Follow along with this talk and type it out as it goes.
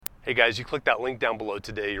Hey guys, you clicked that link down below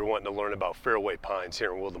today. You're wanting to learn about Fairway Pines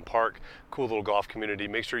here in Woodland Park. Cool little golf community.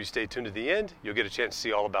 Make sure you stay tuned to the end. You'll get a chance to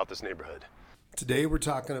see all about this neighborhood. Today we're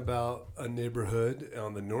talking about a neighborhood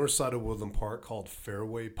on the north side of Woodland Park called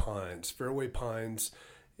Fairway Pines. Fairway Pines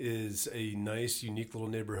is a nice, unique little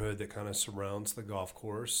neighborhood that kind of surrounds the golf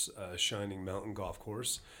course, Shining Mountain Golf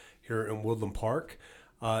Course here in Woodland Park.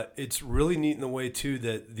 It's really neat in the way, too,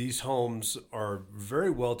 that these homes are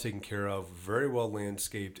very well taken care of, very well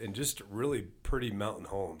landscaped, and just really pretty mountain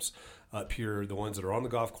homes up here. The ones that are on the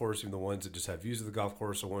golf course, even the ones that just have views of the golf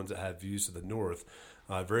course, or ones that have views to the north.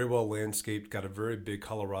 Very well landscaped, got a very big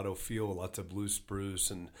Colorado feel, lots of blue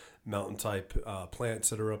spruce and mountain-type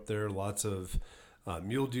plants that are up there, lots of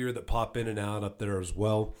mule deer that pop in and out up there as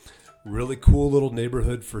well. Really cool little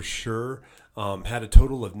neighborhood for sure. Had a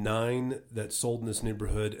total of 9 that sold in this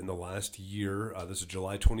neighborhood in the last year. This is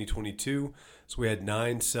July 2022. So we had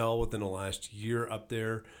 9 sell within the last year up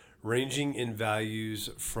there, ranging in values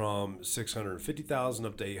from $650,000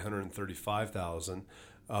 up to $835,000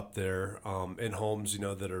 up there, in homes,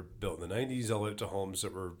 that are built in the 90s, all the way up to homes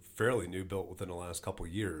that were fairly new, built within the last couple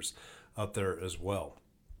of years up there as well.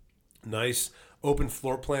 Nice open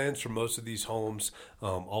floor plans for most of these homes.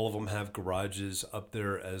 All of them have garages up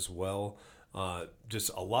there as well. Just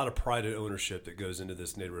a lot of pride and ownership that goes into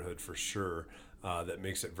this neighborhood for sure. That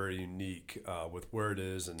makes it very unique with where it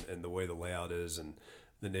is and the way the layout is and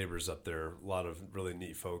the neighbors up there. A lot of really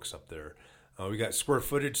neat folks up there. We got square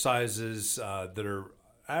footage sizes that are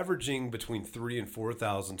averaging between 3,000 and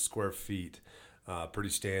 4,000 square feet. Pretty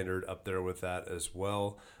standard up there with that as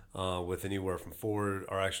well. With anywhere from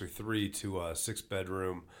 3 to 6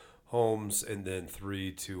 bedroom homes, and then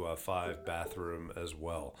 3 to 5 bathroom as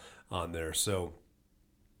well on there. So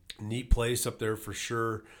neat place up there for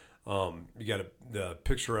sure. You got the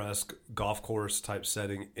picturesque golf course type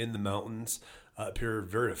setting in the mountains up here.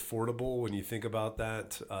 Very affordable when you think about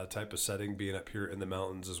that type of setting being up here in the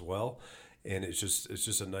mountains as well. And it's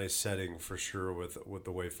just a nice setting for sure with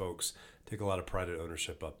the way folks take a lot of pride and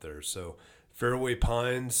ownership up there. So Fairway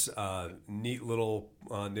Pines, neat little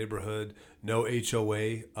neighborhood. No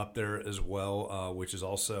HOA up there as well, which is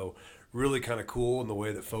also really kind of cool in the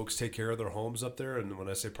way that folks take care of their homes up there. And when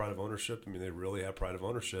I say pride of ownership, I mean they really have pride of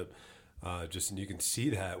ownership. And you can see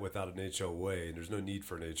that without an HOA, and there's no need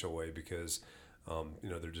for an HOA because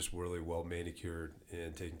they're just really well manicured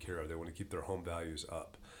and taken care of. They want to keep their home values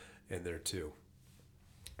up in there too.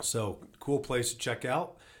 So cool place to check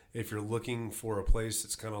out. If you're looking for a place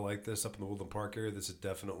that's kind of like this up in the Woodland Park area, this is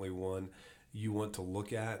definitely one you want to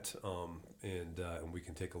look at. And we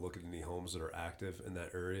can take a look at any homes that are active in that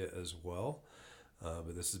area as well.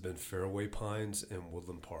 But this has been Fairway Pines in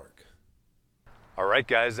Woodland Park. All right,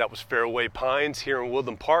 guys, that was Fairway Pines here in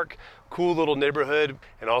Woodland Park. Cool little neighborhood.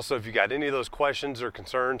 And also, if you got any of those questions or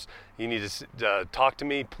concerns, you need to talk to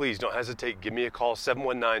me, please don't hesitate. Give me a call,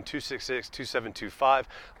 719-266-2725.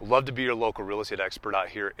 Love to be your local real estate expert out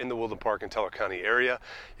here in the Woodland Park and Teller County area.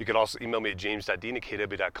 You can also email me at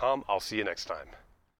james.dean@kw.com. I'll see you next time.